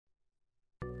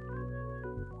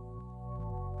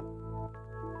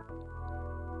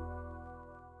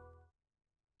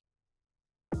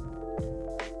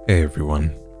Hey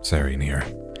everyone, Serien here.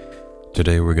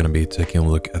 Today we're going to be taking a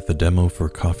look at the demo for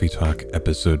Coffee Talk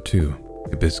Episode 2,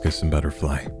 Hibiscus and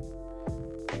Butterfly.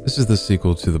 This is the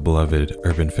sequel to the beloved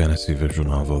urban fantasy visual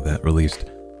novel that released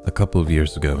a couple of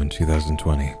years ago in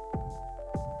 2020.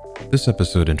 This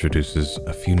episode introduces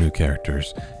a few new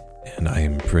characters, and I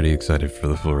am pretty excited for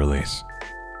the full release.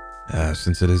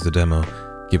 Since it is a demo,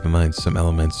 keep in mind some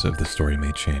elements of the story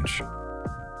may change.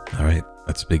 Alright,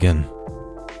 let's begin.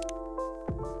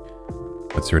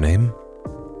 What's your name?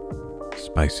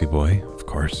 Spicy Boy, of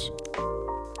course.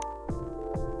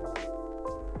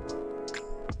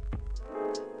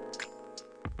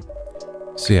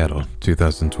 Seattle,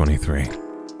 2023.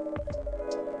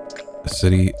 A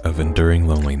city of enduring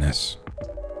loneliness.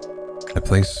 A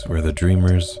place where the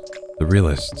dreamers, the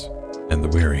realists, and the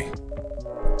weary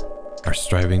are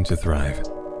striving to thrive,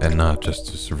 and not just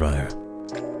to survive.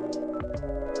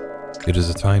 It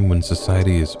is a time when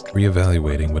society is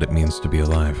reevaluating what it means to be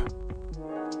alive.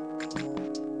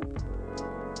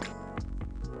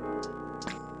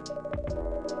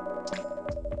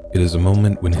 It is a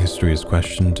moment when history is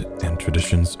questioned and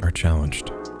traditions are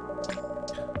challenged.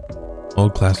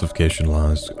 Old classification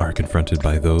laws are confronted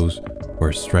by those who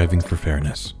are striving for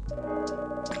fairness,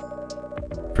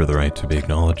 for the right to be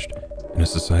acknowledged in a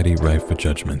society rife with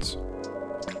judgments.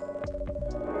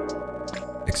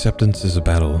 Acceptance is a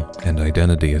battle, and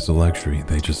identity is a luxury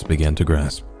they just began to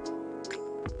grasp.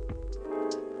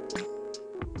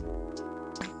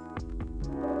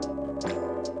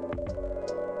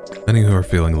 Many who are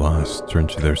feeling lost turn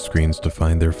to their screens to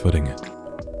find their footing,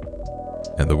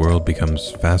 and the world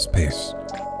becomes fast-paced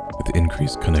with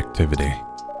increased connectivity.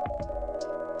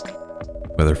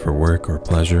 Whether for work or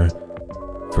pleasure,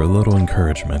 for a little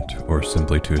encouragement, or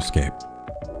simply to escape.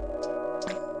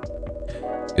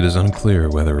 It is unclear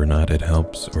whether or not it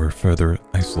helps or further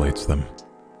isolates them.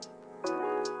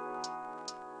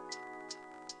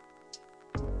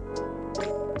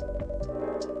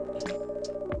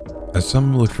 As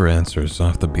some look for answers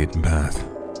off the beaten path,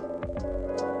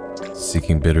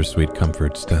 seeking bittersweet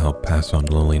comforts to help pass on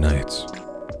lonely nights.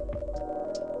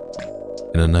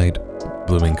 In a night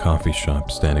blooming coffee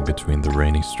shop standing between the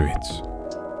rainy streets,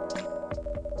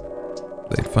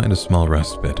 they'd find a small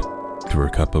respite through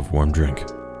a cup of warm drink.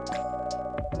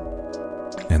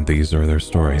 And these are their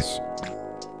stories.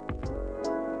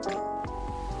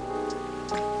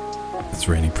 It's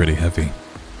raining pretty heavy.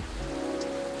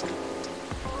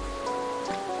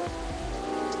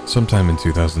 Sometime in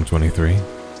 2023.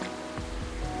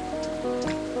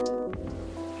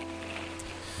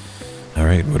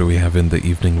 Alright, what do we have in the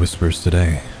Evening Whispers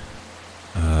today?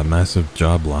 Massive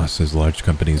job loss as large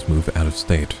companies move out of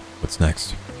state. What's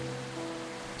next?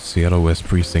 Seattle West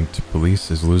Precinct Police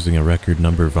is losing a record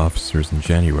number of officers in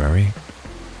January.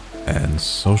 And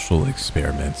social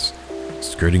experiments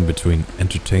skirting between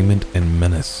entertainment and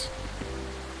menace.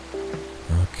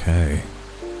 Okay.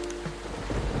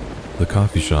 The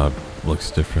coffee shop looks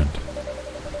different.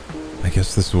 I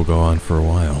guess this will go on for a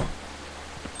while.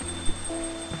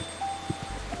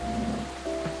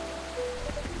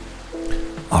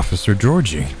 Officer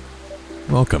Georgie,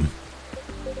 welcome.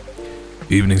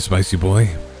 Evening, Spicy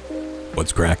Boy.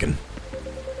 What's cracking?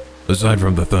 Aside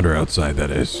from the thunder outside,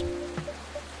 that is.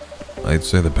 I'd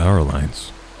say the power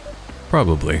lines.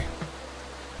 Probably.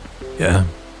 Yeah?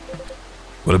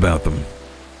 What about them?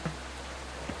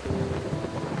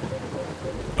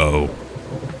 Oh,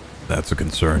 that's a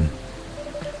concern.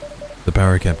 The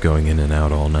power kept going in and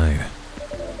out all night.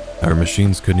 Our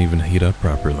machines couldn't even heat up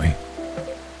properly.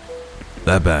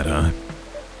 That bad, huh?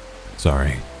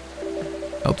 Sorry.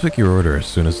 I'll take your order as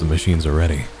soon as the machines are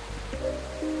ready.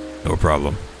 No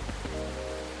problem.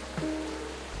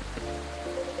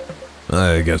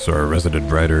 I guess our resident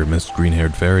brighter Miss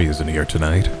Green-Haired Fairy isn't here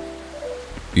tonight.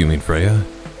 You mean Freya?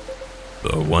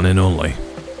 The one and only.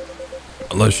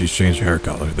 Unless she's changed hair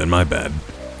color, then my bad.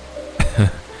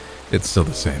 It's still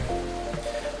the same.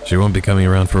 She won't be coming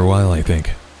around for a while, I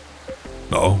think.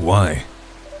 Oh, why?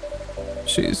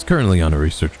 She's currently on a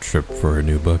research trip for her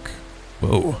new book.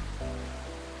 Whoa.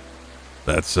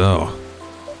 That's so.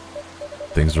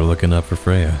 Things are looking up for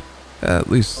Freya. At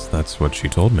least that's what she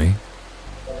told me.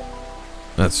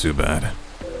 That's too bad.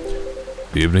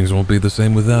 The evenings won't be the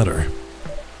same without her.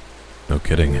 No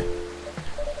kidding.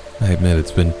 I admit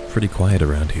it's been pretty quiet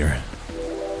around here.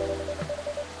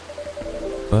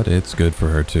 But it's good for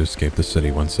her to escape the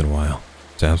city once in a while,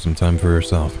 to have some time for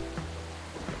herself.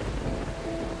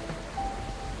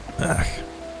 Ah.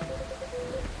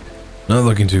 Not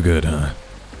looking too good, huh?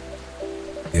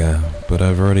 Yeah, but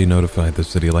I've already notified the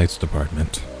city lights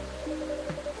department.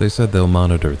 They said they'll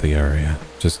monitor the area,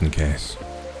 just in case.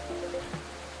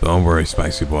 Don't worry,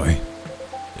 spicy boy.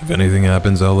 If anything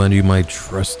happens, I'll lend you my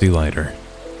trusty lighter.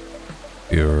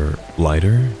 Your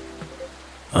lighter?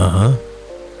 Uh-huh.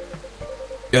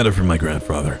 Got it from my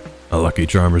grandfather. A lucky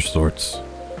charm of sorts.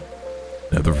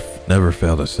 Never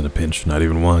failed us in a pinch, not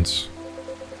even once.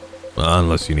 Well,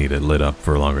 unless you need it lit up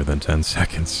for longer than 10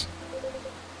 seconds.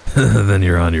 Then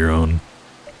you're on your own.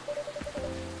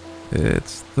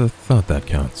 It's the thought that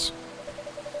counts.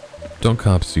 Don't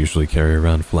cops usually carry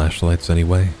around flashlights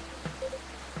anyway?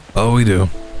 Oh, we do.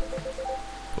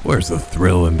 But where's the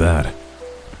thrill in that?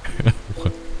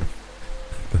 What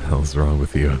the hell's wrong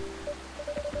with you?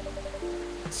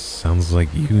 Sounds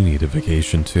like you need a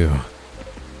vacation too.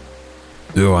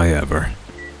 Do I ever?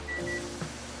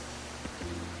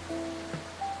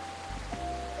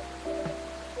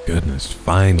 Goodness,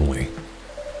 finally.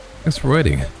 Thanks for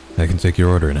waiting. I can take your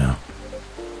order now.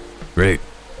 Great.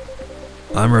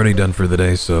 I'm already done for the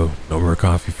day, so no more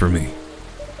coffee for me.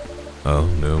 Oh,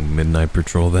 no midnight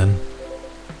patrol then?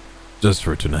 Just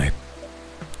for tonight.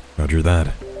 Roger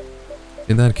that.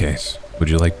 In that case, would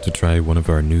you like to try one of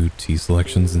our new tea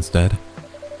selections instead?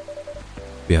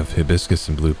 We have hibiscus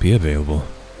and blue pea available.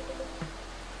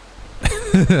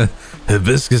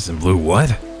 Hibiscus and blue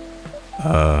what?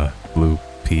 Blue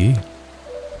pea?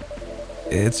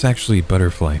 It's actually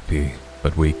butterfly pea,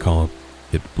 but we call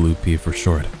it blue pea for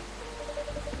short.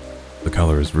 The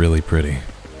color is really pretty.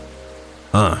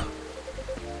 Huh.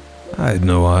 I had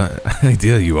no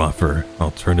idea you offer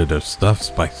alternative stuff,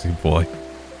 spicy boy.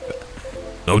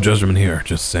 No judgment here,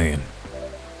 just saying.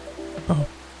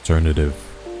 Alternative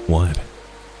what?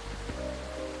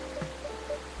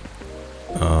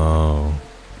 Oh.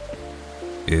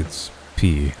 It's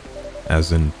pea.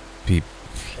 As in pea...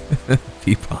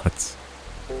 pea pots.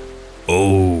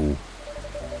 Oh.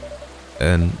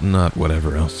 And not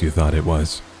whatever else you thought it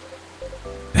was.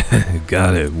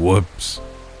 Got it, whoops.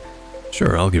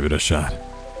 Sure, I'll give it a shot.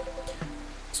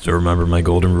 Still remember my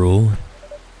golden rule?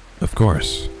 Of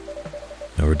course.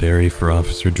 No dairy for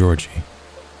Officer Georgie.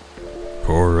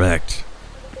 Correct.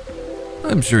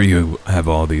 I'm sure you have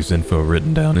all these info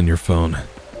written down in your phone.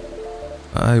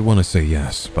 I want to say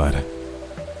yes, but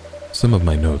some of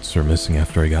my notes are missing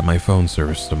after I got my phone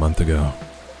serviced a month ago.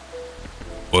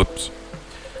 Whoops.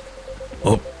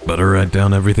 Oh, better write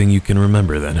down everything you can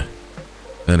remember then.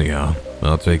 Anyhow,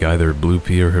 I'll take either blue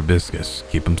pea or hibiscus.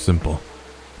 Keep them simple.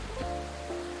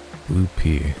 Blue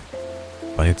pea.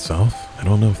 By itself? I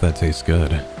don't know if that tastes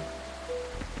good.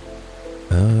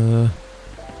 Well,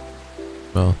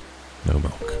 no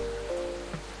milk.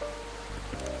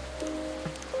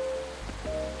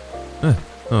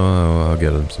 Oh, I'll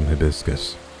get him some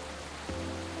hibiscus.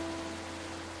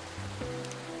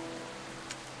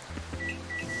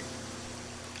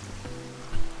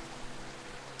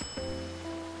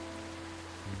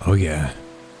 Oh yeah.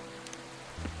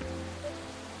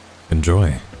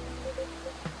 Enjoy.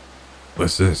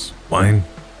 What's this? Wine?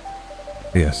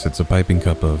 Yes, it's a piping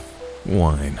cup of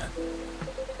wine.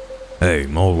 Hey,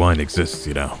 mulled wine exists,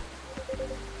 you know.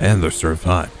 And they're served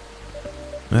hot.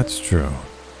 That's true.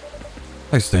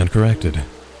 I stand corrected.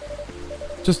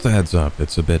 Just a heads up,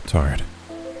 it's a bit tart.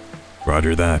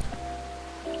 Roger that.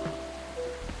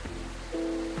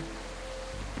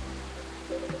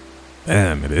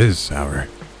 Damn, it is sour.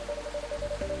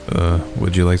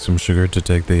 Would you like some sugar to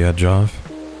take the edge off?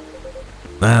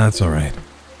 Nah, that's alright.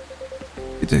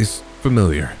 It tastes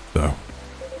familiar, though.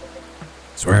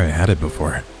 Swear I had it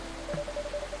before.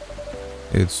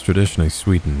 It's traditionally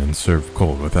sweetened and served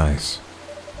cold with ice.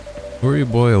 Or you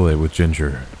boil it with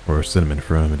ginger or cinnamon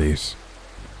for remedies.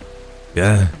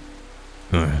 Yeah?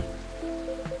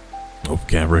 Oh,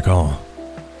 can't recall.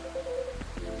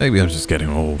 Maybe I'm just getting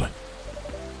old.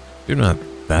 You're not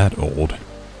that old.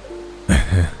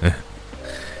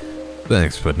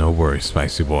 Thanks, but no worries,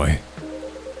 spicy boy.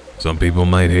 Some people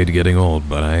might hate getting old,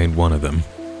 but I ain't one of them.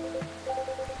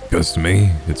 Because to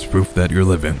me, it's proof that you're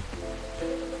living.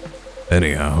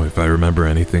 Anyhow, if I remember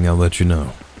anything, I'll let you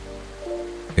know.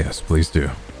 Yes, please do.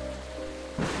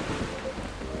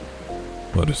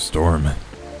 What a storm.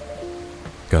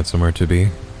 Got somewhere to be?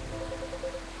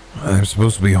 I'm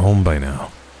supposed to be home by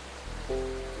now.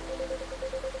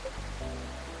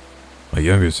 My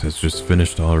youngest has just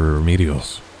finished all her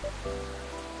remedials.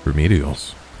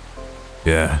 Remedials?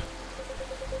 Yeah.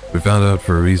 We found out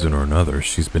for a reason or another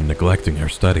she's been neglecting her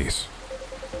studies.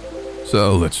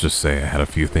 So let's just say I had a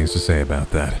few things to say about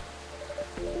that.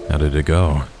 How did it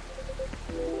go?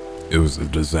 It was a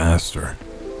disaster.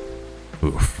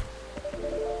 Oof.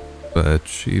 But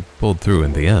she pulled through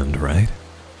in the end, right?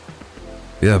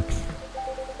 Yep.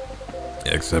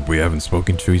 Except we haven't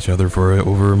spoken to each other for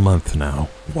over a month now.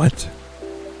 What?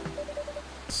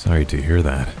 Sorry to hear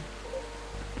that.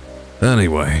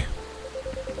 Anyway,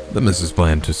 the missus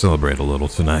planned to celebrate a little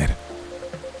tonight.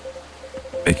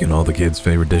 Making all the kids'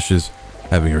 favorite dishes,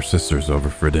 having her sisters over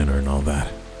for dinner and all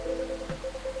that.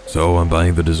 So I'm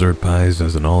buying the dessert pies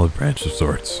as an olive branch of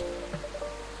sorts.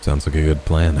 Sounds like a good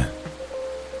plan.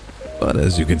 But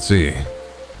as you can see,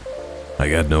 I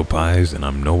got no pies and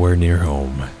I'm nowhere near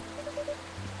home.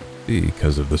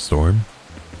 Because of the storm.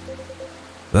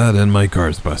 That and my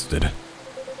car's busted.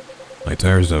 My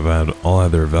tires have had all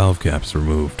their valve caps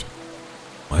removed.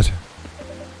 What?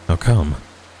 How come?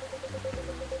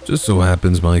 Just so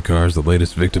happens my car's the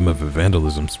latest victim of a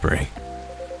vandalism spree.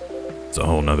 It's a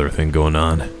whole nother thing going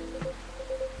on.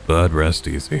 But rest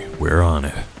easy, we're on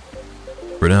it.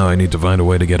 For now, I need to find a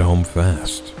way to get home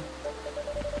fast.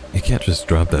 You can't just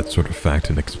drop that sort of fact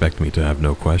and expect me to have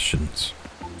no questions.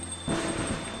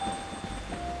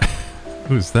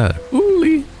 Who's that?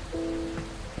 Ooly!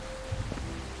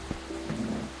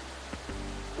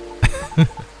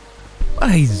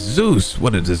 By Zeus,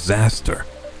 what a disaster.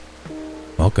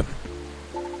 Welcome.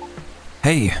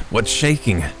 Hey, what's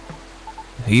shaking?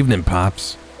 Evening,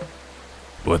 Pops.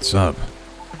 What's up?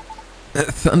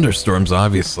 Thunderstorms,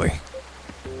 obviously.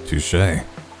 Touché.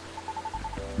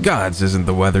 Gods, isn't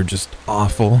the weather just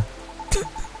awful?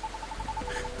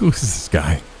 Who's this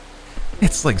guy?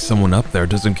 It's like someone up there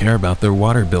doesn't care about their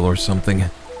water bill or something.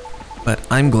 But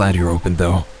I'm glad you're open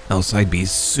though, else I'd be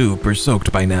super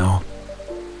soaked by now.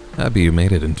 Happy you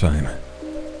made it in time.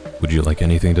 Would you like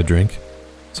anything to drink?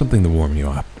 Something to warm you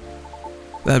up.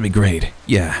 That'd be great,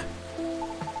 yeah.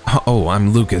 Oh,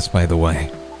 I'm Lucas, by the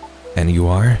way. And you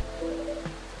are?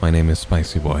 My name is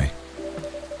Spicy Boy.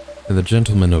 The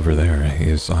gentleman over there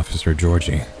is Officer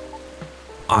Georgie.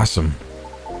 Awesome.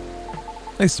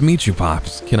 Nice to meet you,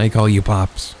 Pops. Can I call you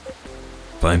Pops?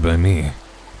 Fine by me.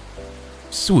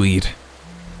 Sweet.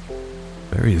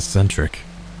 Very eccentric.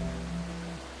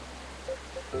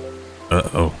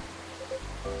 Uh-oh.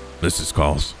 Mrs.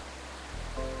 calls.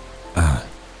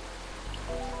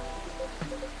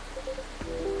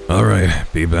 Alright,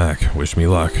 be back. Wish me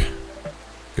luck.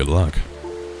 Good luck.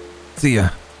 See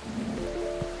ya.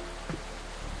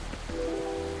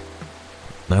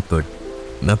 Not the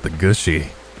gushy.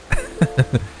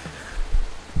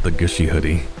 The gushy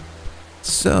hoodie.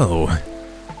 So,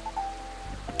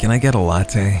 can I get a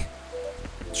latte?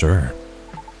 Sure.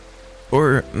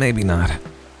 Or maybe not.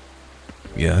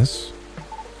 Yes?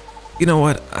 You know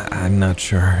what? I'm not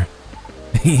sure.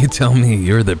 You tell me,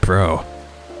 you're the pro.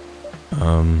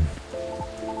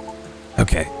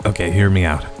 Okay, hear me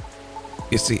out.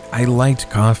 You see, I liked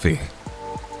coffee.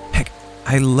 Heck,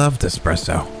 I loved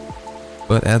espresso.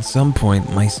 But at some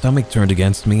point, my stomach turned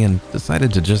against me and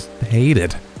decided to just hate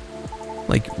it.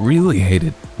 Like, really hate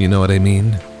it, you know what I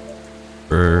mean?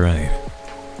 Right.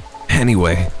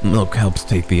 Anyway, milk helps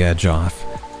take the edge off.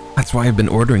 That's why I've been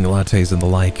ordering lattes and the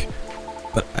like.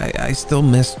 But I still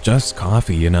miss just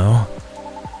coffee, you know?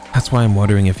 That's why I'm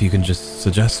wondering if you can just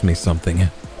suggest me something.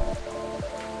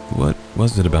 What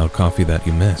was it about coffee that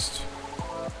you missed?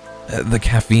 The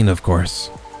caffeine, of course.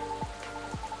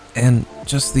 And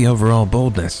just the overall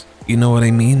boldness, you know what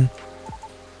I mean?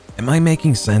 Am I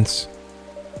making sense?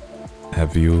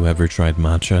 Have you ever tried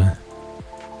matcha?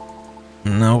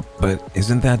 No, but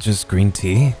isn't that just green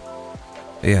tea?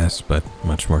 Yes, but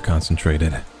much more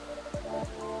concentrated.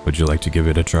 Would you like to give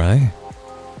it a try?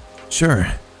 Sure.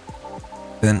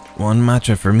 Then one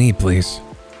matcha for me, please.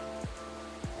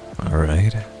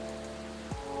 Alright.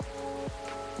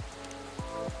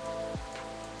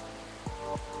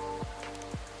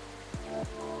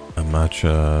 A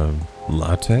matcha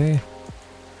latte?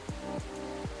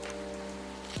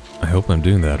 I hope I'm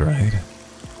doing that right.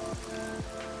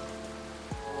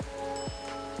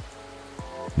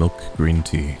 Milk green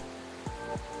tea.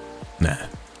 Nah.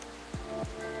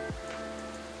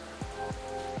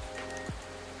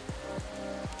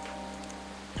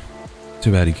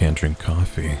 Too bad you can't drink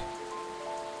coffee.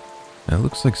 It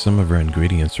looks like some of our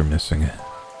ingredients are missing.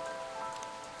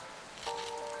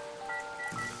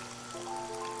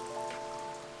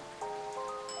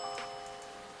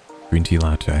 Green tea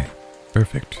latte.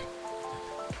 Perfect.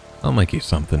 I'll make you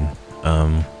something.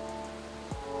 I'll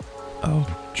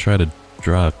try to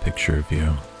draw a picture of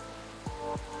you.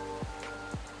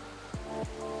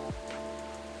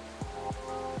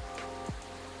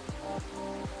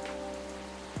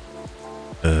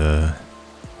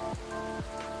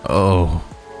 Oh.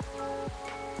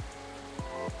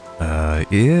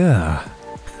 Yeah.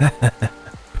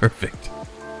 Perfect.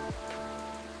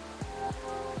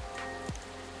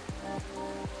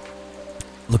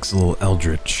 Looks a little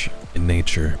eldritch in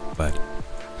nature, but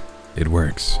it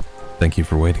works. Thank you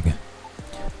for waiting.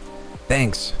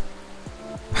 Thanks.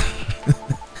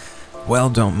 Well,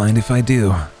 don't mind if I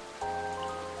do.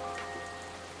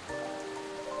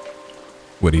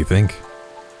 What do you think?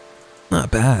 Not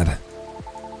bad.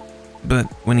 But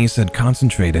when you said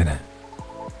concentrated,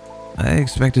 I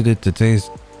expected it to taste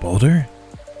bolder?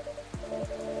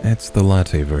 It's the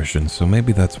latte version, so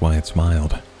maybe that's why it's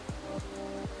mild.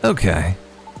 Okay.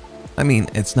 I mean,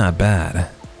 it's not bad.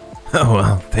 Oh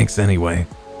well, thanks anyway.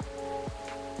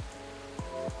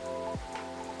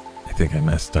 I think I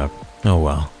messed up. Oh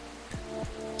well.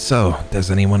 So, does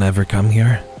anyone ever come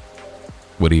here?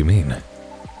 What do you mean?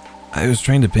 I was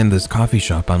trying to pin this coffee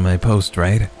shop on my post,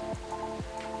 right?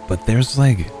 But there's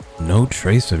like no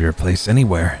trace of your place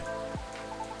anywhere.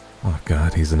 Oh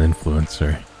god, he's an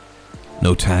influencer.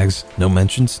 No tags, no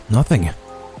mentions, nothing.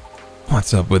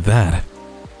 What's up with that?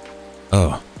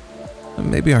 Oh,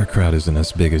 maybe our crowd isn't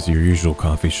as big as your usual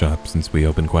coffee shop since we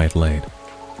open quite late.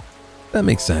 That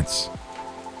makes sense.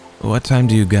 What time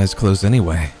do you guys close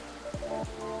anyway?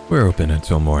 We're open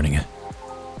until morning.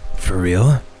 For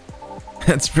real?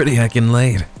 That's pretty heckin'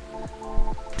 late.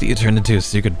 Do you turn into a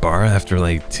secret bar after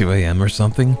like 2 a.m. or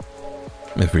something?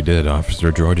 If we did,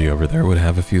 Officer Georgie over there would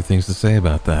have a few things to say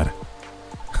about that.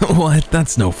 What?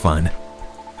 That's no fun.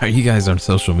 Are you guys on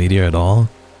social media at all?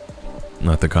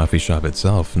 Not the coffee shop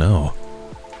itself, no.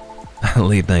 A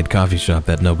late night coffee shop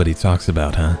that nobody talks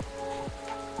about, huh?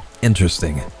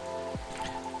 Interesting.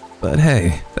 But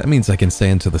hey, that means I can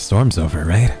stay until the storm's over,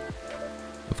 right?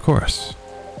 Of course.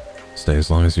 Stay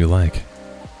as long as you like.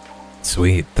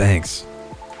 Sweet, thanks.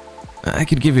 I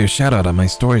could give you a shout out on my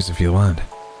stories if you want.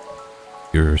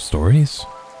 Your stories?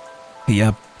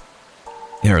 Yep.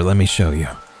 Here, let me show you.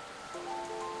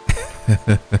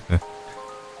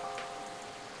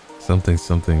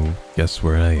 Something, guess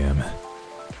where I am.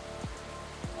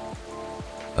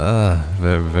 Ah,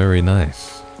 very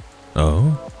nice.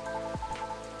 Oh?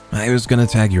 I was gonna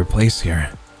tag your place here.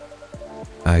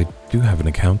 I do have an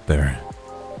account there,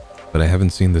 but I haven't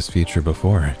seen this feature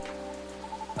before.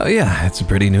 Oh yeah, it's a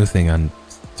pretty new thing on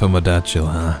Tomodachi,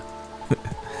 huh?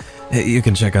 You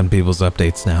can check on people's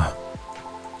updates now.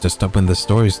 Just open the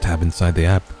Stories tab inside the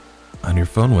app on your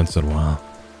phone once in a while.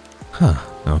 Huh,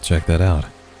 I'll check that out.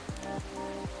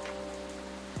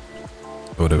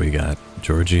 What do we got?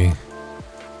 Georgie?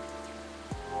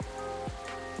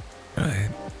 Right.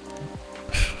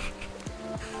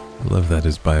 I love that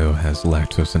his bio has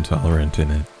lactose intolerant in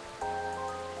it.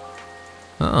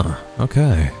 Oh,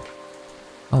 okay.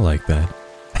 I like that.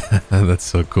 That's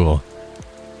so cool.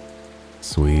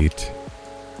 Sweet.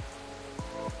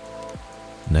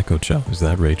 Neko-chan, is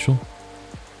that Rachel?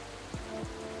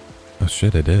 Oh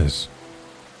shit, it is.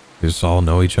 You just all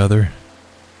know each other?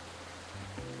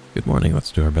 Good morning,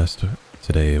 let's do our best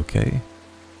today, okay?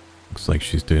 Looks like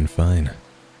she's doing fine.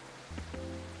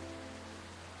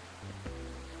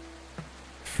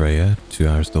 Freya, 2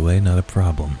 hours delay, not a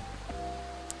problem.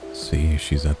 See,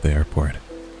 she's at the airport.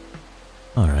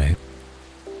 Alright.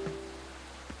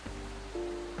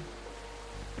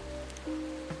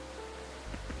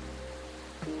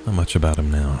 Not much about him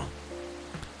now.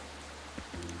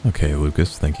 Okay,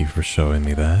 Lucas, thank you for showing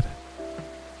me that.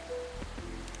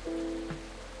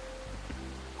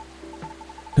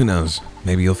 Who knows?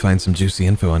 Maybe you'll find some juicy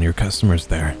info on your customers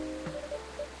there.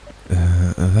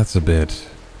 That's a bit...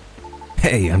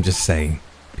 Hey, I'm just saying.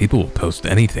 People will post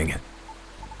anything.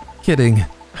 Kidding.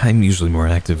 I'm usually more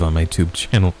active on my tube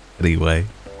channel anyway.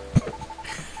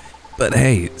 But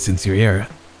hey, since you're here,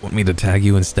 want me to tag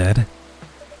you instead?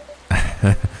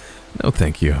 No,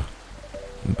 thank you.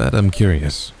 But I'm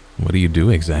curious. What do you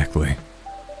do exactly?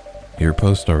 Your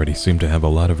post already seemed to have a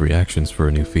lot of reactions for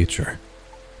a new feature.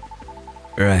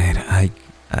 Right,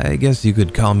 I guess you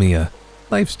could call me a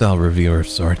lifestyle reviewer of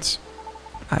sorts.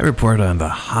 I report on the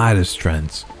hottest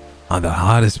trends, on the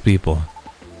hottest people,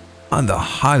 on the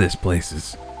hottest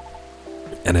places,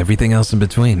 and everything else in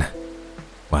between.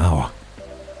 Wow.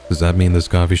 Does that mean this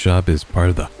coffee shop is part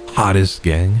of the hottest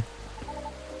gang?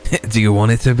 Do you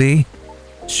want it to be?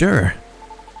 Sure.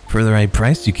 For the right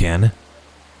price you can.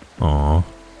 Aw.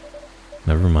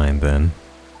 Never mind then.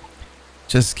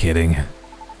 Just kidding.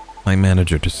 My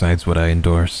manager decides what I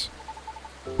endorse.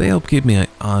 They help keep me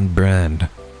on brand,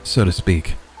 so to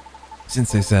speak,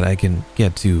 since they said I can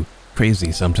get too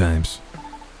crazy sometimes.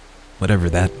 Whatever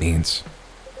that means.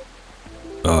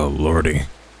 Oh, lordy.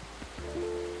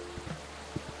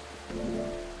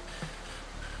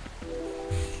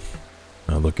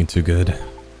 Not looking too good.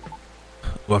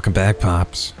 Welcome back,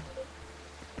 Pops.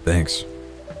 Thanks.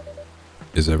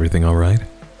 Is everything alright?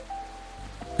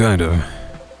 Kind of.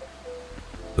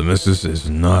 The missus is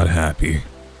not happy.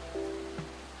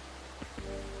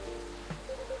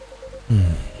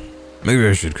 Maybe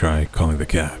I should try calling the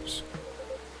cabs.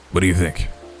 What do you think?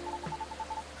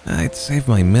 I'd save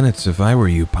my minutes if I were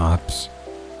you, Pops.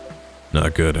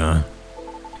 Not good, huh?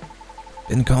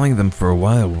 Been calling them for a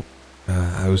while.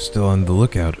 I was still on the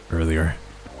lookout earlier.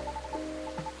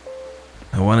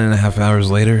 1.5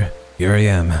 hours later, here I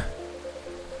am.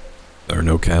 There are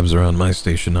no cabs around my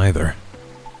station either.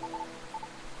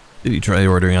 Did you try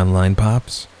ordering online,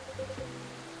 Pops?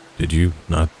 Did you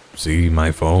not see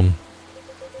my phone?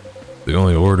 The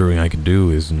only ordering I can do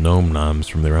is gnome noms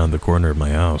from around the corner of my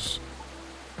house.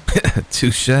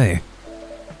 Touché.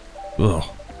 Ugh.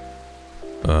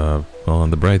 Well, on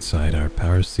the bright side, our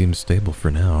power seems stable for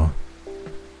now.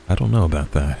 I don't know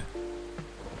about that.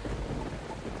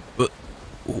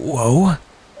 Whoa?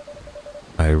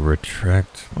 I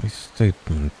retract my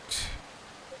statement.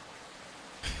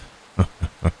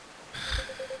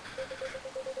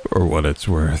 For what it's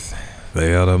worth,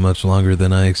 they out much longer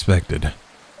than I expected.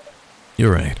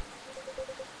 You're right.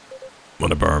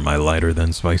 Want to borrow my lighter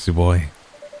then, Spicy Boy?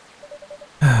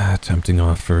 Tempting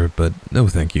offer, but no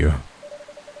thank you.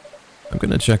 I'm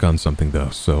gonna check on something though,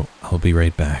 so I'll be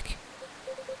right back.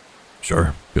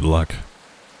 Sure, good luck.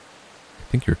 I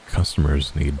think your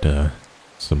customers need,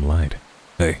 some light.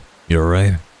 Hey, you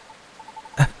alright?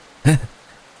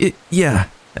 Yeah,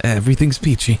 everything's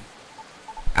peachy.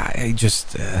 I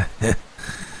just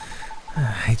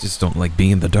don't like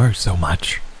being in the dark so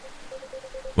much.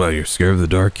 Well, you're scared of the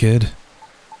dark, kid?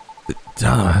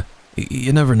 Duh.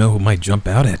 You never know who might jump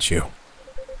out at you.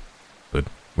 But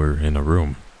we're in a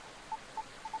room.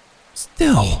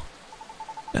 Still.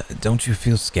 Don't you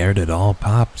feel scared at all,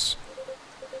 Pops?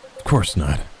 Of course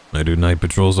not. I do night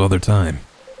patrols all the time.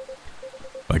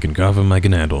 If I can cough 'em, I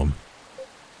can handle 'em.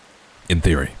 In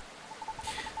theory.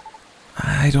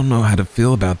 I don't know how to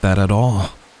feel about that at all.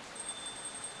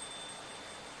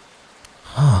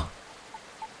 Huh.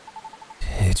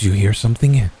 Did you hear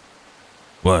something?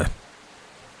 What?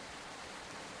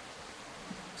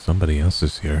 Somebody else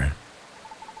is here.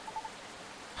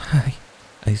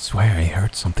 I swear I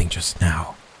heard something just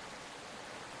now.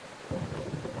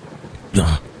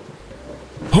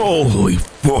 Holy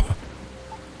fuck!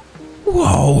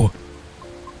 Whoa!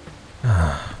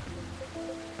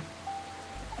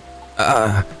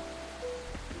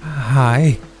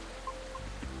 Hi.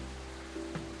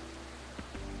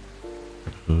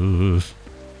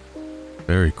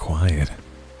 Very quiet.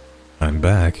 I'm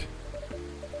back.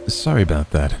 Sorry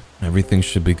about that. Everything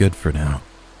should be good for now.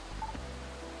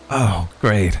 Oh,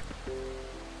 great.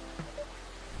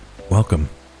 Welcome.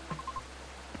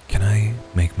 Can I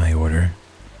make my order?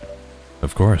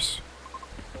 Of course.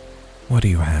 What do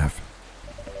you have?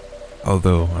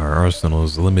 Although our arsenal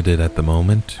is limited at the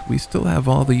moment, we still have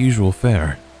all the usual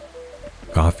fare.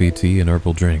 Coffee, tea, and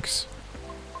herbal drinks.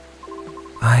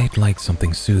 I'd like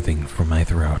something soothing for my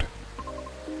throat.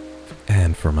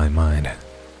 And for my mind.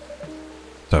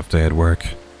 Tough day at work.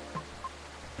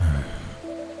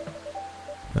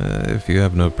 If you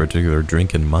have no particular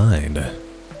drink in mind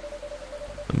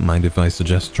if I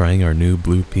suggest trying our new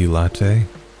blue pea latte?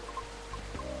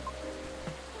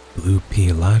 Blue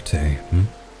pea latte,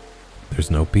 There's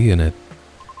no pea in it.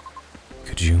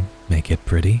 Could you make it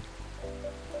pretty?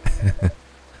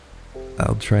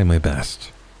 I'll try my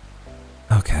best.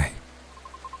 Okay.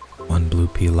 1 blue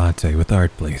pea latte with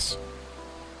art, please.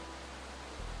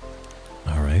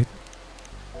 Alright.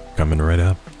 Coming right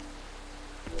up.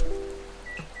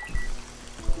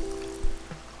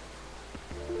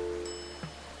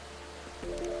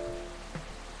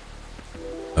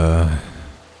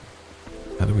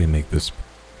 How do we make this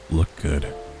look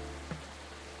good?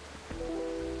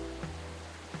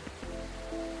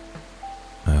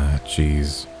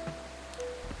 Geez.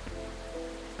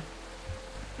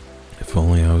 If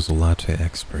only I was a latte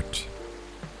expert.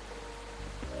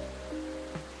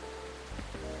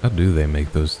 How do they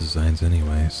make those designs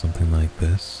anyway? Something like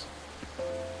this.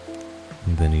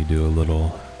 And then you do a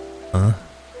little,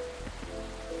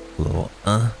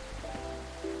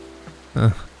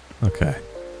 Okay.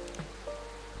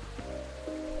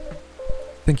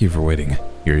 Thank you for waiting.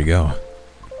 Here you go.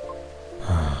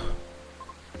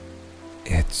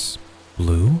 It's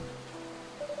blue?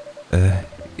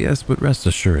 Yes, but rest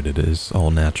assured it is all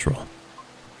natural.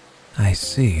 I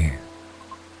see.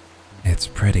 It's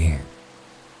pretty.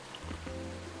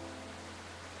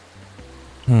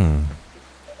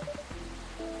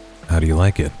 How do you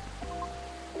like it?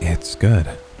 It's good.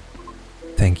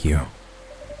 Thank you.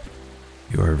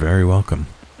 You are very welcome.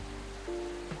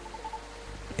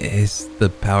 Is the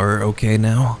power okay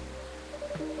now?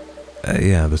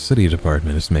 Yeah, the city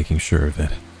department is making sure of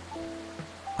it.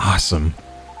 Awesome.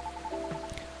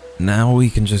 Now we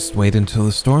can just wait until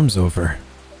the storm's over.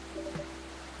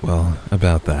 Well,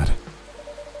 about that.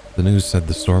 The news said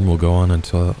the storm will go on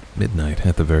until midnight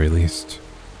at the very least.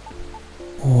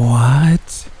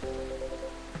 What?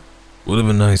 Would have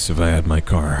been nice if I had my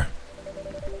car.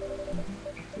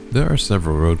 There are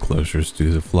several road closures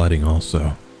due to flooding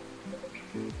also.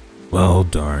 Well,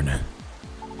 darn.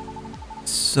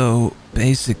 So,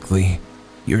 basically,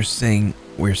 you're saying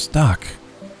we're stuck?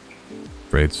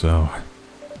 Afraid so.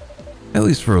 At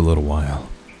least for a little while.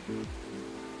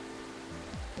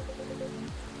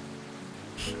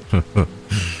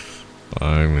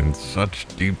 I'm in such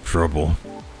deep trouble.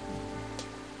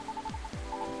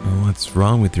 What's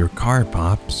wrong with your car,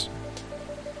 Pops?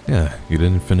 Yeah, you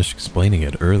didn't finish explaining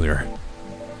it earlier.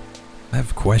 I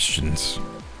have questions.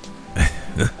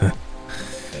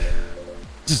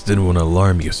 Just didn't want to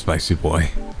alarm you, spicy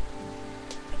boy.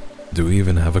 Do we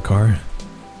even have a car?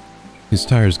 His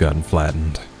tires gotten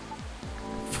flattened.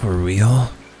 For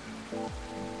real?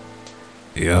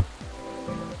 Yep.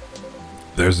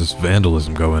 There's this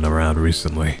vandalism going around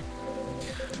recently.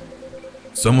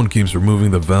 Someone keeps removing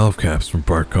the valve caps from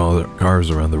parked cars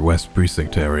around the West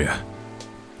Precinct area.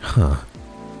 Huh.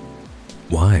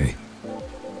 Why?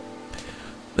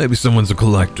 Maybe someone's a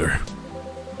collector.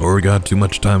 Or got too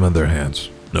much time on their hands.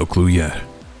 No clue yet.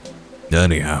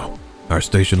 Anyhow, our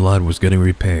station lot was getting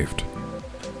repaved.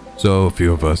 So a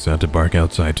few of us had to park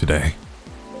outside today.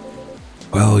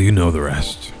 Well, you know the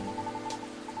rest.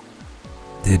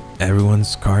 Did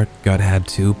everyone's car had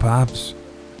two, Pops?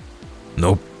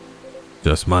 Nope.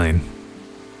 Just mine.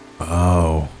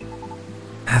 Oh.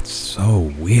 That's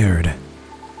so weird.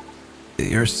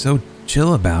 You're so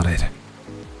chill about it.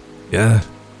 Yeah.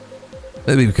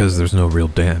 Maybe because there's no real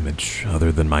damage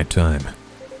other than my time.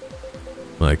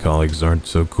 My colleagues aren't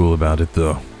so cool about it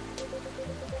though.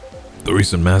 The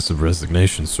recent massive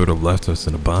resignation sort of left us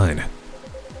in a bind.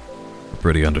 We're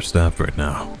pretty understaffed right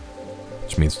now,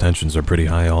 which means tensions are pretty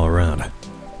high all around.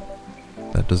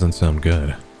 That doesn't sound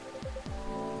good.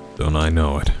 Don't I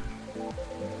know it?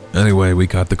 Anyway, we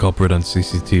caught the culprit on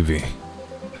CCTV.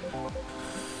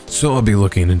 So I'll be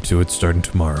looking into it starting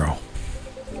tomorrow.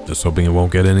 Just hoping it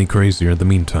won't get any crazier in the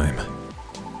meantime.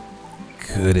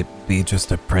 Could it be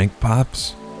just a prank,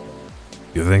 Pops?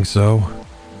 You think so?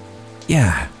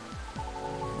 Yeah.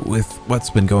 With what's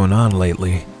been going on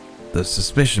lately, the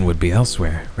suspicion would be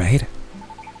elsewhere, right?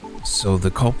 So the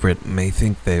culprit may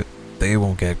think that they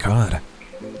won't get caught.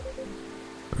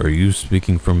 Are you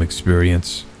speaking from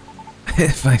experience?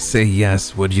 If I say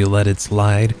yes, would you let it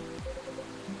slide?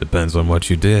 Depends on what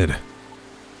you did.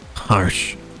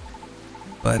 Harsh.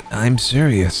 But I'm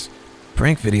serious.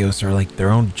 Prank videos are like their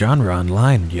own genre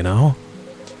online, you know?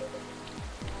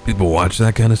 People watch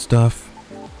that kind of stuff?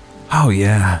 Oh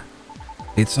yeah.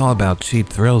 It's all about cheap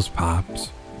thrills,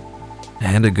 Pops.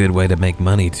 And a good way to make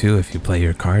money too if you play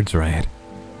your cards right.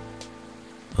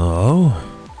 Oh?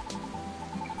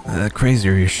 The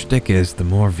crazier your shtick is, the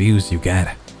more views you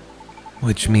get.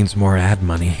 Which means more ad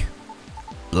money.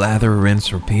 Lather,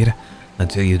 rinse, repeat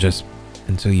until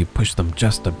you push them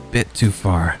just a bit too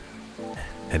far.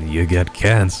 And you get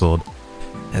cancelled.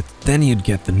 And then you'd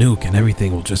get the nuke and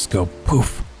everything will just go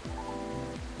poof.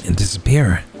 And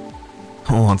disappear.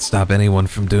 Won't stop anyone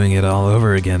from doing it all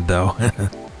over again though.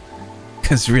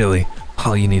 Cause really,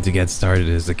 all you need to get started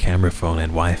is a camera phone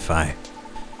and Wi-Fi.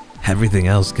 Everything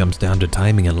else comes down to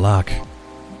timing and luck.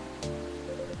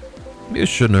 You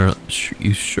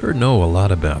sure know a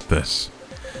lot about this.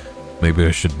 Maybe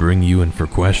I should bring you in for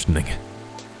questioning.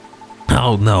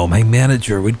 Oh no, my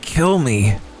manager would kill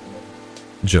me.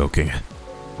 Joking.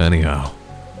 Anyhow.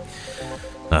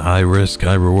 A high risk,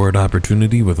 high reward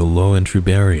opportunity with a low entry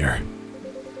barrier.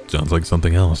 Sounds like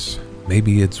something else.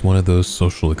 Maybe it's one of those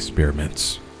social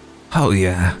experiments. Oh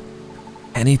yeah.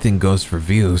 Anything goes for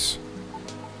views.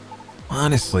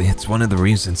 Honestly, it's one of the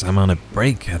reasons I'm on a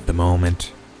break at the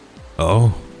moment.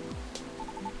 Oh?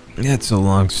 It's a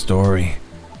long story.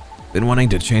 Been wanting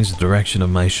to change the direction of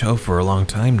my show for a long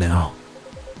time now.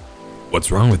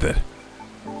 What's wrong with it?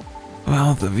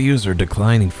 Well, the views are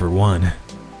declining for one.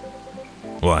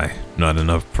 Why? Not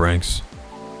enough pranks?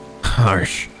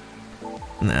 Harsh.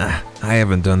 Nah, I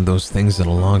haven't done those things in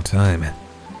a long time.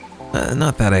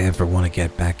 Not that I ever want to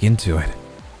get back into it.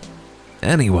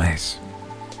 Anyways,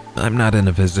 I'm not in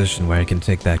a position where I can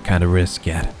take that kind of risk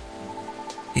yet.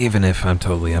 Even if I'm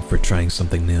totally up for trying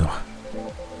something new.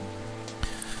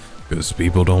 Because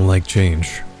people don't like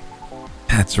change.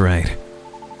 That's right.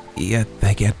 Yet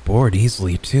they get bored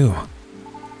easily too.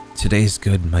 Today's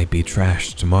good might be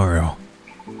trash tomorrow.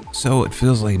 So it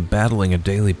feels like battling a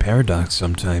daily paradox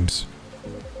sometimes.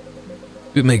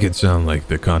 You make it sound like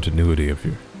the continuity of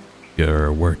your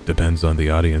Your work depends on the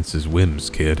audience's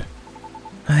whims, kid.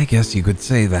 I guess you could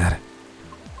say that.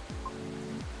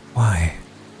 Why?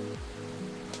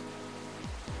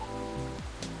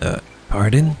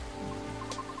 Pardon?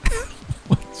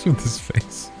 What's with his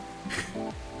face?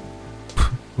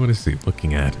 What is he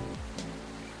looking at?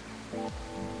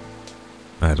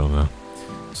 I don't know.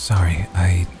 Sorry,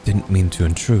 I didn't mean to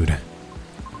intrude.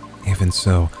 Even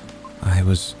so, I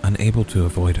was unable to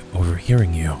avoid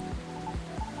overhearing you.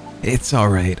 It's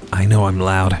alright, I know I'm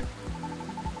loud.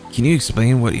 Can you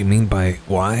explain what you mean by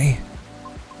why?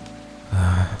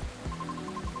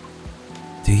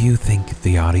 Do you think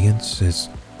the audience is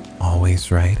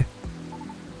always right?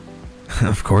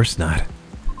 Of course not.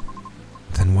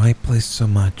 Then why place so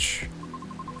much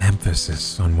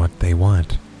emphasis on what they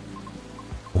want?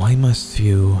 Why must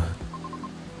you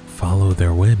follow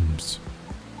their whims?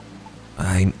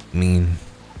 I mean,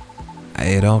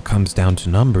 it all comes down to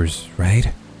numbers,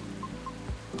 right?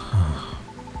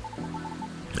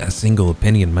 A single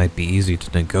opinion might be easy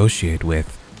to negotiate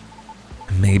with.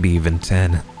 Maybe even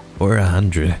 10 or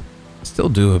 100.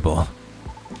 Still doable.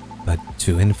 But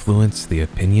to influence the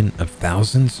opinion of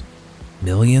thousands?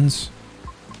 Millions?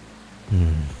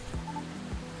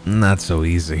 Not so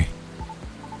easy.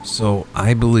 So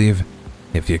I believe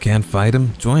if you can't fight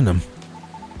them, join them.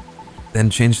 Then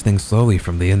change things slowly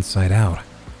from the inside out.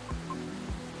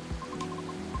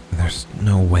 There's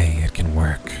no way it can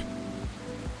work.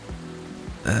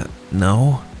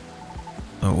 No?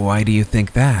 Why do you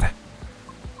think that?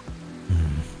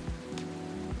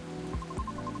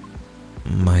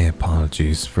 My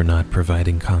apologies for not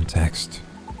providing context.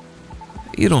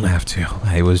 You don't have to,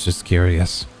 I was just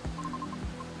curious.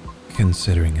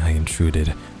 Considering I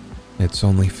intruded, it's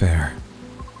only fair.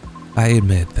 I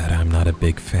admit that I'm not a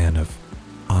big fan of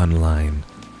online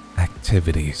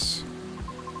activities.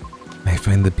 I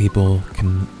find that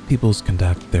people's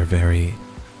conduct they're very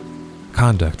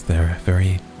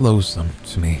loathsome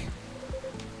to me.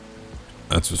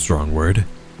 That's a strong word.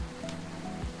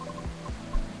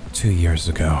 2 years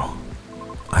ago,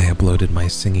 I uploaded my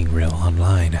singing reel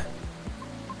online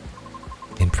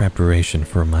in preparation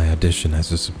for my audition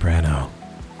as a soprano.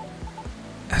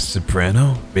 A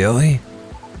soprano? Really?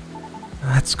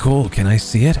 That's cool, can I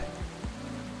see it?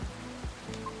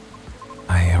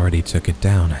 I already took it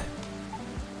down.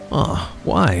 Oh,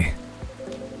 why?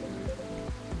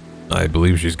 I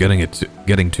believe she's getting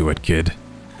to it, kid.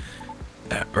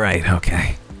 Right,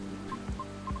 okay.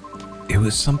 It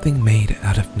was something made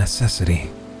out of necessity.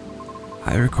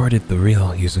 I recorded the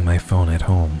reel using my phone at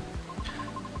home,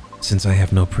 since I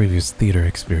have no previous theater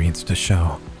experience to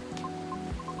show.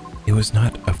 It was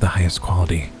not of the highest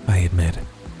quality, I admit.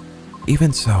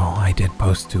 Even so, I did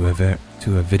post to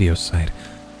a video site,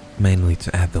 mainly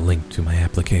to add the link to my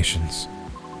applications,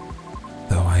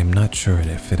 though I'm not sure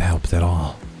if it helped at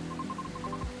all,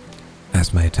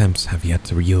 as my attempts have yet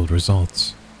to yield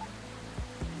results.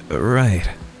 Right.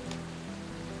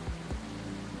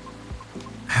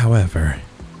 However,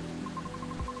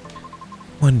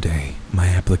 one day my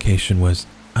application was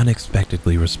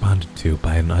unexpectedly responded to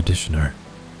by an auditioner.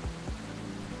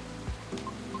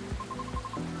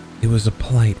 It was a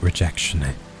polite rejection.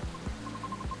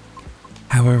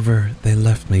 However, they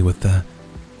left me with a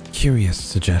curious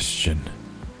suggestion.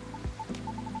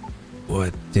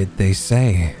 What did they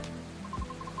say?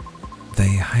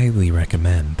 They highly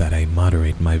recommend that I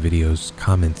moderate my video's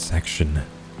comment section.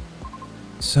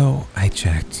 So I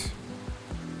checked.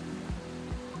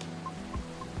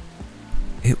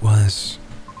 It was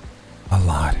a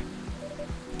lot.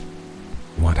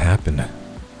 What happened?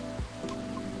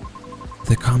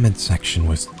 The comment section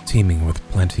was teeming with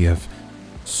plenty of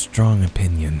strong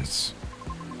opinions,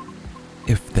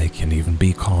 if they can even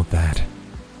be called that.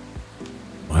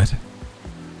 What?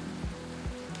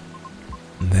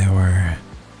 There were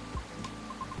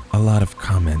a lot of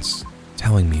comments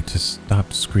telling me to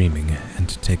stop screaming and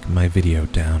to take my video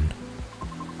down,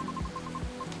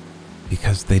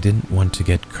 because they didn't want to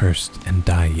get cursed and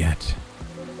die yet.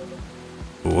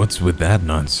 What's with that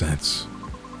nonsense?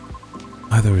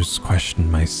 Others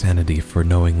questioned my sanity for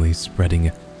knowingly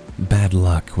spreading bad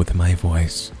luck with my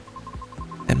voice,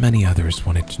 and many others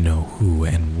wanted to know who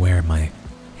and where my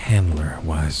handler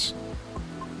was,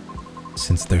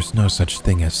 since there's no such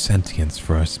thing as sentience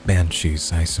for us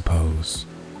banshees, I suppose.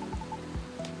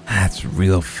 That's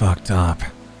real fucked up.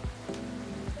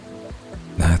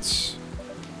 That's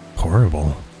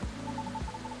horrible.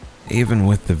 Even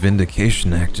with the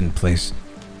Vindication Act in place,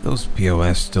 those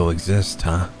POS still exist,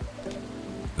 huh?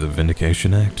 The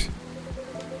Vindication Act?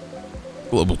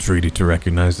 Global treaty to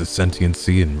recognize the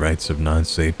sentiency and rights of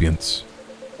non-sapients.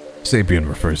 Sapien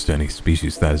refers to any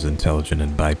species that is intelligent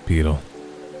and bipedal.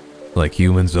 Like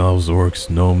humans, elves, orcs,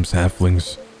 gnomes,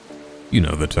 halflings. You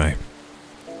know the type.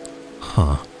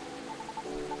 Huh.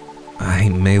 I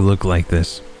may look like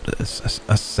this, but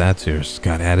us satyrs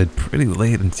got added pretty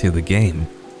late into the game.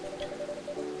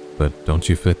 But don't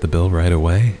you fit the bill right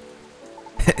away?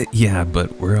 Yeah,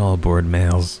 but we're all bored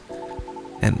males.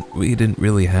 And we didn't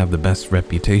really have the best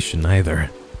reputation either.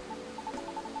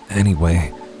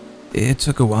 Anyway, it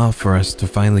took a while for us to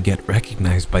finally get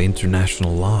recognized by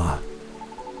international law.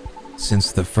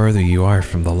 Since the further you are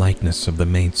from the likeness of the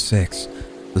main six,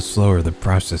 the slower the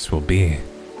process will be.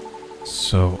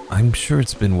 So I'm sure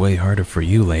it's been way harder for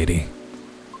you, lady.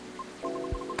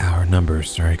 Our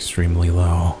numbers are extremely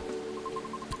low.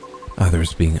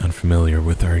 Others being unfamiliar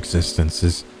with our existence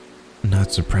is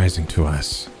not surprising to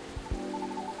us.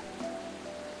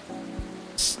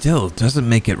 Still doesn't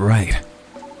make it right.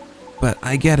 But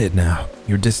I get it now,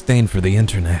 your disdain for the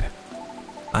internet.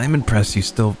 I'm impressed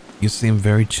you seem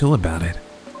very chill about it.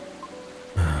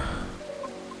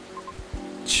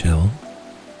 Chill?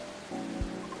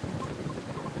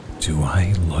 Do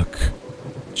I look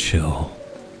chill?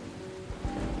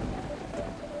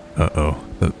 Uh-oh,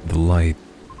 the light.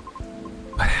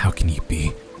 But how can you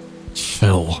be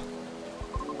chill?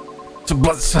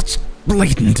 Such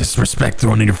blatant disrespect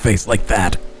thrown in your face like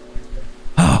that.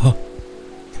 Oh.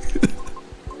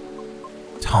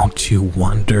 Don't you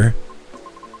wonder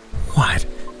what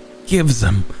gives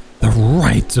them the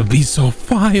right to be so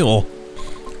vile?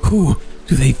 Who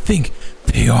do they think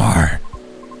they are?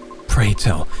 Pray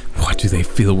tell, what do they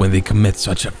feel when they commit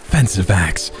such offensive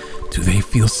acts? Do they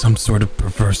feel some sort of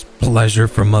perverse pleasure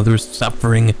from others'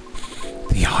 suffering?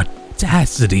 The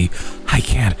audacity! I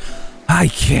can't. I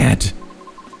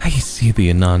see the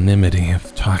anonymity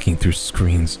of talking through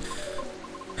screens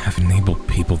have enabled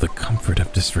people the comfort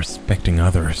of disrespecting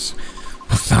others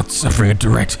without suffering a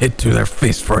direct hit to their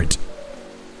face for it.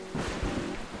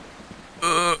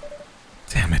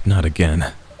 Damn it, not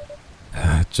again.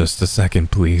 Just a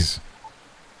second, please.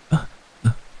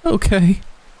 Okay.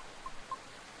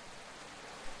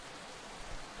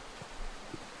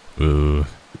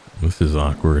 This is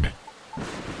awkward.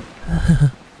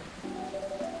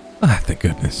 Thank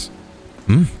goodness.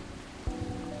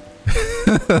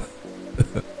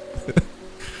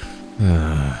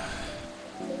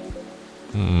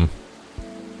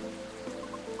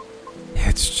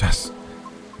 It's just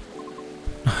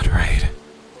not right.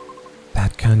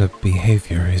 That kind of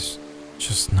behavior is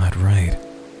just not right.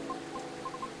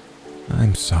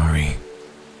 I'm sorry.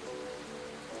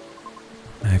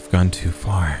 I've gone too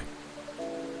far.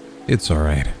 It's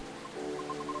alright.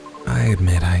 I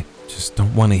admit I just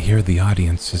don't want to hear the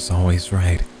audience is always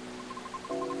right.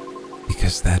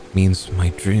 Because that means my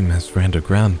dream has ran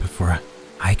aground before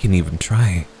I can even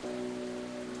try.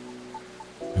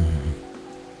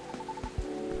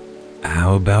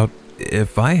 How about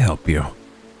if I help you?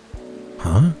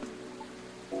 Huh?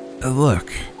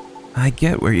 Look, I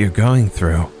get what you're going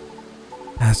through.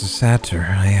 As a satyr,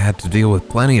 I had to deal with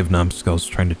plenty of numbskulls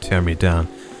trying to tear me down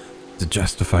to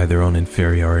justify their own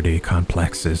inferiority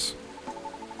complexes.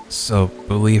 So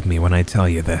believe me when I tell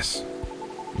you this.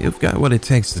 You've got what it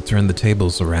takes to turn the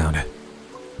tables around.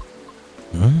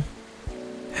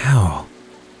 How?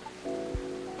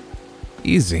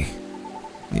 Easy.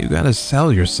 You gotta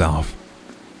sell yourself.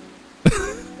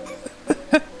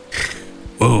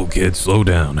 Whoa, kid, slow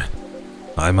down.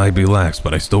 I might be lax,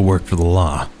 but I still work for the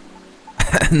law.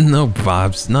 No,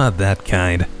 Bob's not that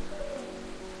kind.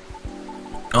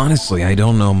 Honestly, I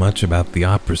don't know much about the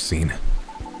opera scene.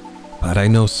 But I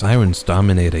know sirens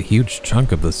dominate a huge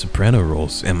chunk of the soprano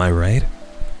roles, am I right?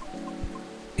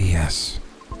 Yes.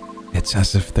 It's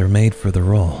as if they're made for the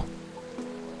role.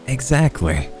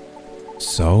 Exactly.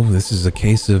 So, this is a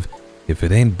case of, if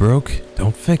it ain't broke,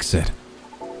 don't fix it.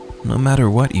 No matter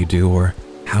what you do or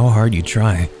how hard you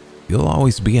try, you'll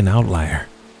always be an outlier.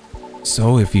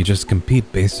 So if you just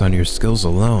compete based on your skills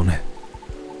alone,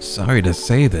 sorry to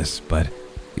say this, but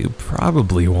you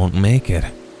probably won't make it.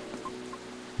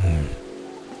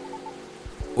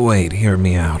 Wait, hear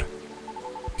me out.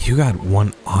 You got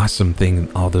one awesome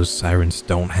thing all those sirens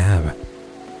don't have.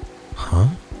 Huh?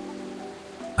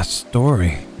 A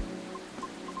story.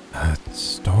 A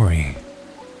story.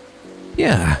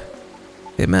 Yeah.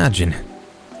 Imagine.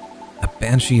 A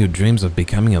banshee who dreams of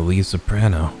becoming a lead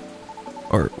soprano.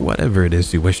 Or whatever it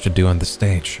is you wish to do on the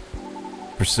stage.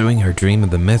 Pursuing her dream in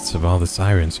the midst of all the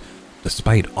sirens,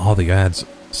 despite all the odds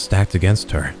stacked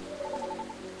against her.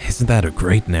 Isn't that a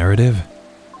great narrative?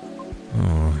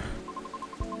 Oh.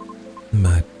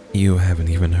 But you haven't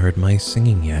even heard my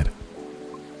singing yet.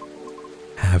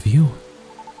 Have you?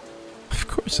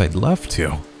 course I'd love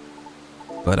to.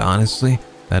 But honestly,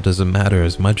 that doesn't matter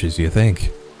as much as you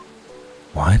think.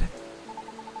 What?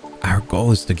 Our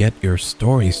goal is to get your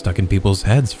story stuck in people's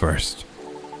heads first.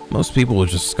 Most people will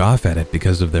just scoff at it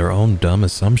because of their own dumb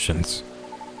assumptions,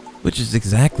 which is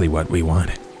exactly what we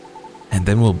want. And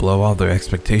then we'll blow all their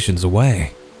expectations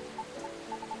away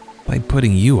by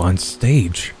putting you on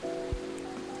stage.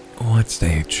 What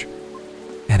stage?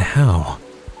 And how?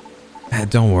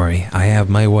 Don't worry, I have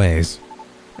my ways.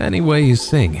 Any way you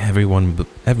sing,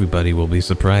 everybody will be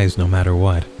surprised no matter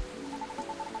what.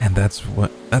 And that's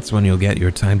when you'll get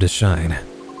your time to shine.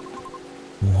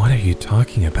 What are you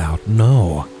talking about?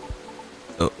 No.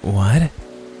 What?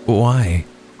 Why?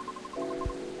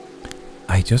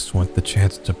 I just want the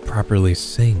chance to properly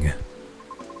sing.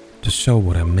 To show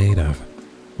what I'm made of,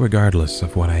 regardless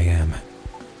of what I am.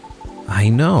 I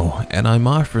know, and I'm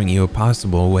offering you a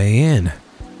possible way in.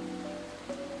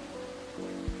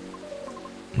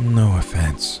 No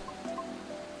offense,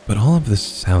 but all of this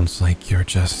sounds like you're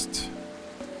just...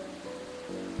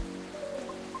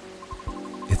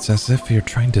 It's as if you're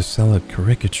trying to sell a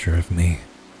caricature of me.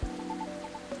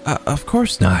 Of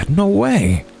course not, no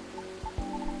way.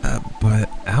 But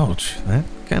ouch, that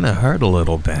kinda hurt a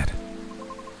little bit.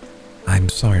 I'm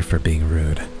sorry for being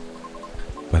rude,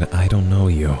 but I don't know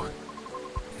you,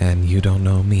 and you don't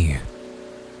know me.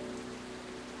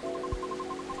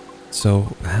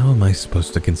 So how am I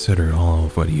supposed to consider all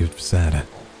of what you've said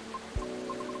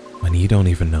when you don't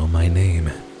even know my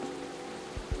name?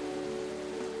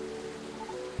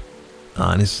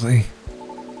 Honestly,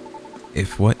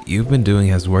 if what you've been doing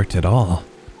has worked at all,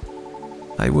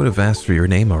 I would have asked for your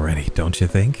name already, don't you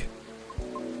think?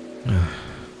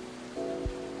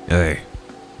 Hey.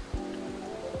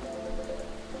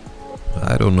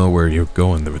 I don't know where you're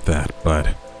going with that,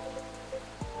 but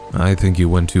I think you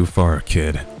went too far,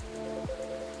 kid.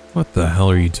 What the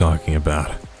hell are you talking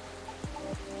about?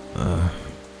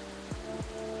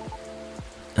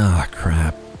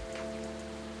 Crap.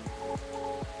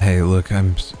 Hey, look,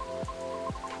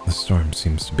 the storm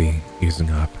seems to be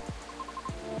easing up.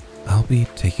 I'll be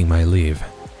taking my leave.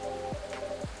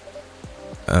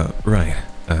 Right.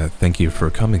 Thank you for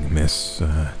coming, Miss,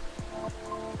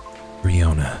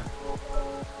 Riona.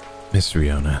 Miss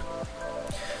Riona.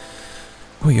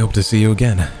 We hope to see you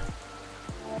again.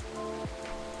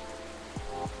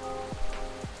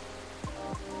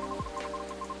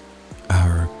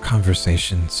 Our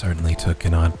conversation certainly took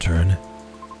an odd turn.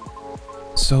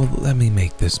 So let me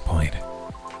make this point.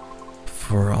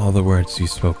 For all the words you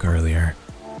spoke earlier,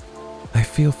 I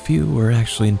feel few were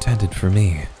actually intended for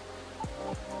me.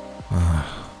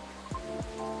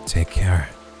 Take care.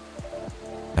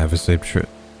 Have a safe trip.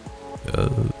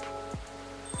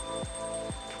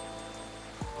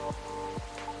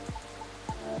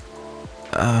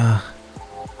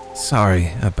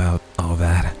 Sorry about all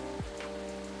that.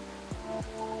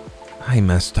 I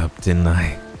messed up, didn't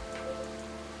I?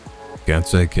 Can't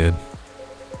say, kid.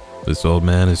 This old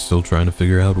man is still trying to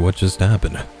figure out what just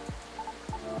happened.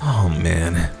 Oh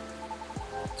man.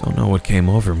 Don't know what came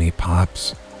over me,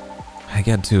 Pops. I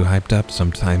get too hyped up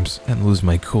sometimes and lose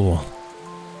my cool.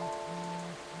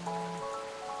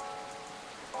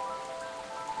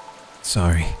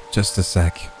 Sorry, just a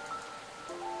sec.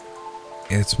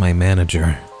 It's my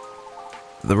manager.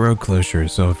 The road closure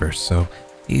is over, so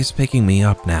he's picking me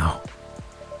up now.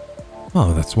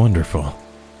 Oh, that's wonderful.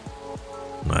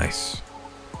 Nice.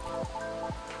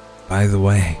 By the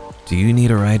way, do you need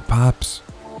a ride, Pops?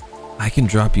 I can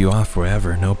drop you off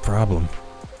wherever, no problem.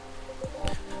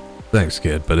 Thanks,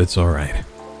 kid, but it's alright.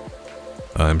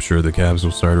 I'm sure the cabs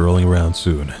will start rolling around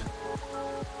soon.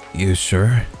 You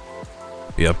sure?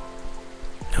 Yep.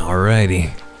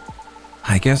 Alrighty.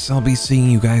 I guess I'll be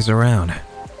seeing you guys around.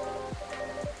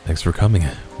 Thanks for coming.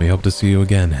 We hope to see you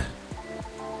again.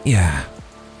 Yeah.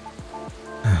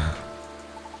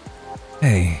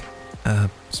 Hey,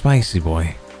 Spicy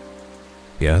Boy.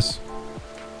 Yes?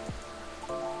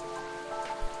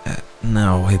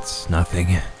 No, it's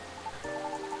nothing.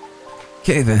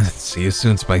 Okay then, see you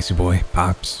soon, Spicy Boy.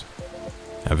 Pops.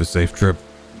 Have a safe trip.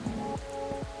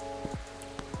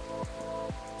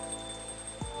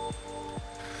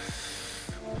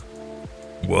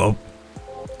 Well,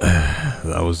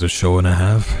 that was a show and a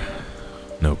half.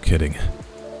 No kidding.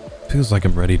 Feels like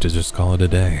I'm ready to just call it a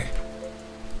day.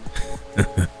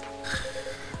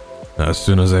 As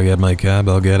soon as I get my cab,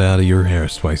 I'll get out of your hair,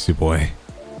 Spicy Boy.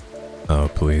 Oh,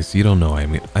 please, you don't know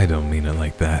I don't mean it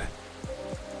like that.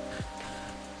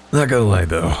 Not gonna lie,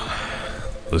 though.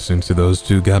 Listening to those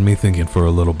two got me thinking for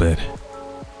a little bit.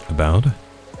 About?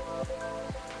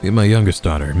 My youngest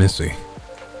daughter, Missy.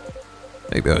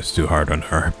 Maybe I was too hard on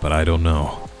her, but I don't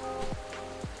know.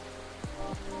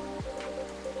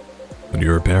 When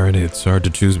you're a parent, it's hard to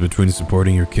choose between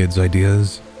supporting your kids'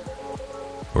 ideas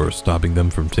or stopping them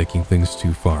from taking things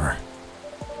too far.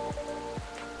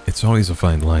 It's always a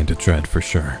fine line to tread for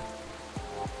sure.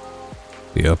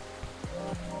 Yep.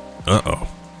 Uh-oh.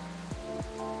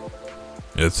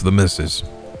 It's the missus.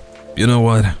 You know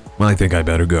what? I think I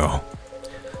better go.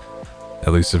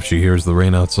 At least if she hears the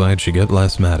rain outside, she'll get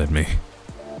less mad at me.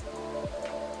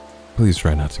 Please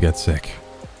try not to get sick.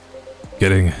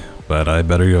 Kidding, but I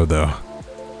better go though.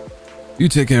 You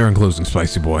take care in closing,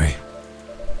 spicy boy.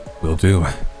 Will do.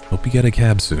 Hope you get a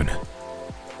cab soon.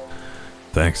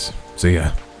 Thanks. See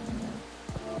ya.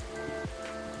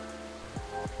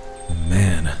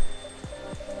 Man.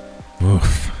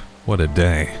 Oof. What a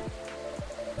day.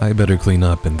 I better clean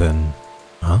up and then...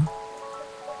 Huh?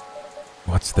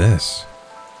 What's this?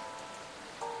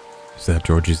 Is that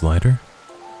Georgie's lighter?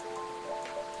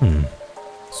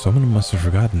 Someone must have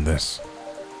forgotten this.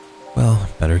 Well,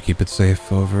 better keep it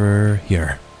safe over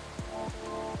here.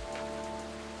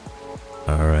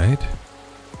 Alright.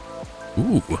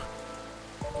 Ooh.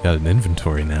 Got an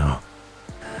inventory now.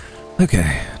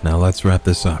 Okay, now let's wrap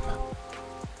this up.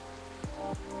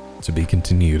 To be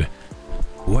continued.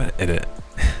 What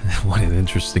an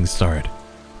interesting start.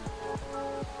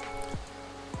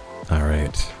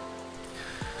 Alright.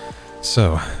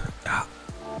 So,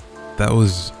 that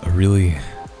was a really...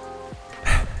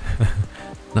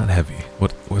 not heavy.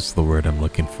 What's the word I'm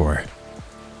looking for?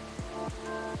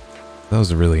 That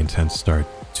was a really intense start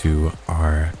to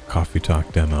our Coffee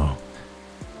Talk demo.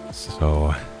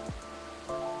 So...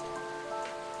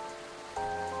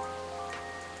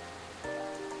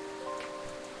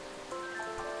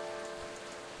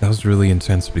 that was a really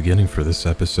intense beginning for this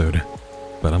episode,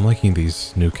 but I'm liking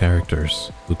these new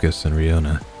characters, Lucas and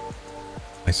Riona.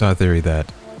 I saw a theory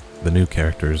that the new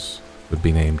characters would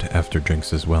be named after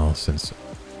drinks as well, since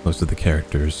most of the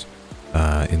characters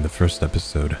in the first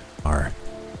episode are.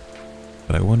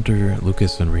 But I wonder,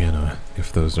 Lucas and Riona,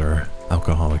 if those are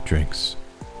alcoholic drinks.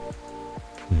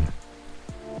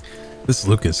 This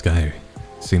Lucas guy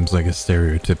seems like a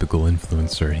stereotypical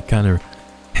influencer. He kind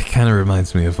of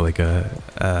reminds me of like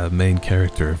a main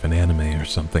character of an anime or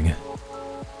something.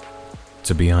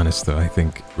 To be honest though, I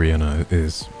think Riona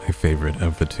is my favorite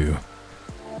of the two.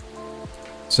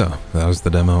 So, that was the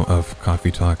demo of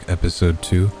Coffee Talk Episode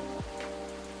 2.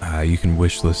 You can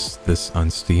wishlist this on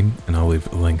Steam, and I'll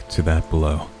leave a link to that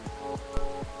below.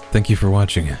 Thank you for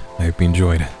watching. I hope you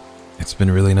enjoyed. It's been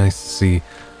really nice to see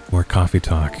more Coffee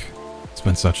Talk. It's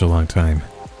been such a long time,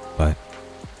 but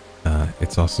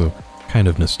it's also kind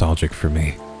of nostalgic for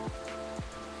me.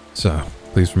 So,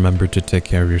 please remember to take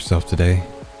care of yourself today,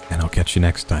 and I'll catch you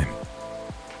next time.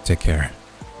 Take care.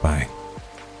 Bye.